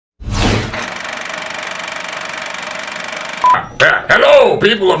Hello,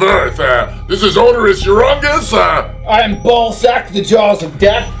 people of Earth. This is Oderus Urungus. I am Balsac, the Jaws of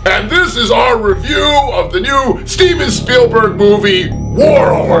Death. And this is our review of the new Steven Spielberg movie,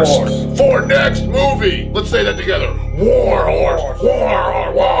 War Horse. For next movie. Let's say that together. War Horse.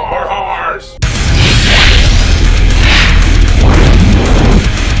 War Horse.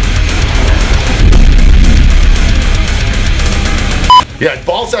 Yeah,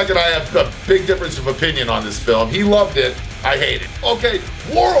 Balsac and I have a big difference of opinion on this film. He loved it. I hate it. Okay,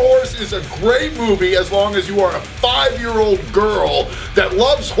 War Horse is a great movie as long as you are a 5-year-old girl that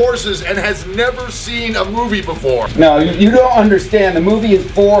loves horses and has never seen a movie before. No, you don't understand. The movie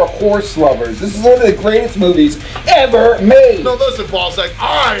is for horse lovers. This is one of the greatest movies ever made. No, listen, Balsac,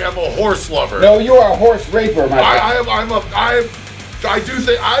 I am a horse lover. No, you are a horse raper, my friend. I do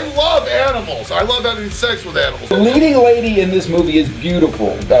think, I love animals. I love having sex with animals. The leading lady in this movie is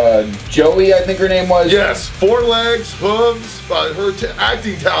beautiful. Joey, I think her name was. Yes, 4 legs, hooves. Her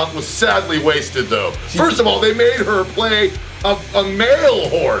acting talent was sadly wasted, though. First of all, they made her play a male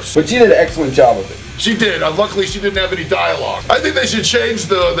horse. But she did an excellent job of it. She did. Luckily, she didn't have any dialogue. I think they should change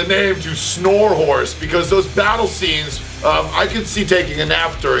the name to Snore Horse because those battle scenes, I could see taking a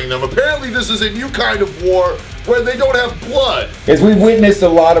nap during them. Apparently, this is a new kind of war where they don't have blood. Yes, we've witnessed a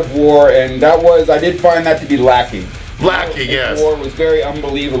lot of war, and I did find that to be lacking. Lacking, yes. The war was very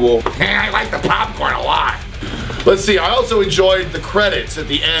unbelievable. I like the popcorn a lot. Let's see, I also enjoyed the credits at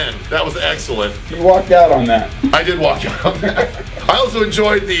the end. That was excellent. You walked out on that. I did walk out on that. I also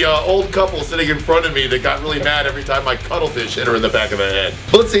enjoyed the old couple sitting in front of me that got really mad every time my cuttlefish hit her in the back of the head.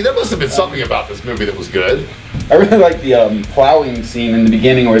 But let's see, there must have been something about this movie that was good. I really like the plowing scene in the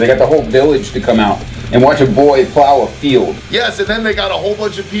beginning where they got the whole village to come out and watch a boy plow a field. Yes, and then they got a whole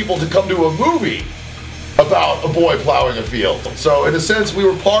bunch of people to come to a movie about a boy plowing a field. So in a sense, we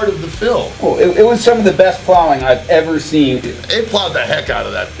were part of the film. Well, it was some of the best plowing I've ever seen. They plowed the heck out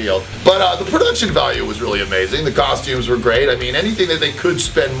of that field. But the production value was really amazing. The costumes were great. I mean, anything that they could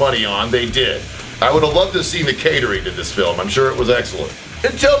spend money on, they did. I would have loved to have seen the catering to this film. I'm sure it was excellent.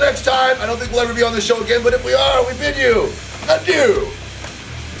 Until next time, I don't think we'll ever be on the show again, but if we are, we bid you adieu.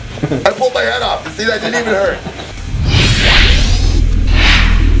 I pulled my head off. You see, that didn't even hurt.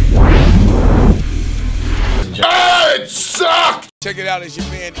 It sucked! Check it out, as your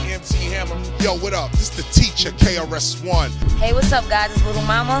man MC Hammer. Yo, what up? This is the teacher, KRS-One. Hey, what's up, guys? It's Little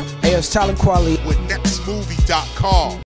Mama. Hey, it's Talent Quality with nextmovie.com.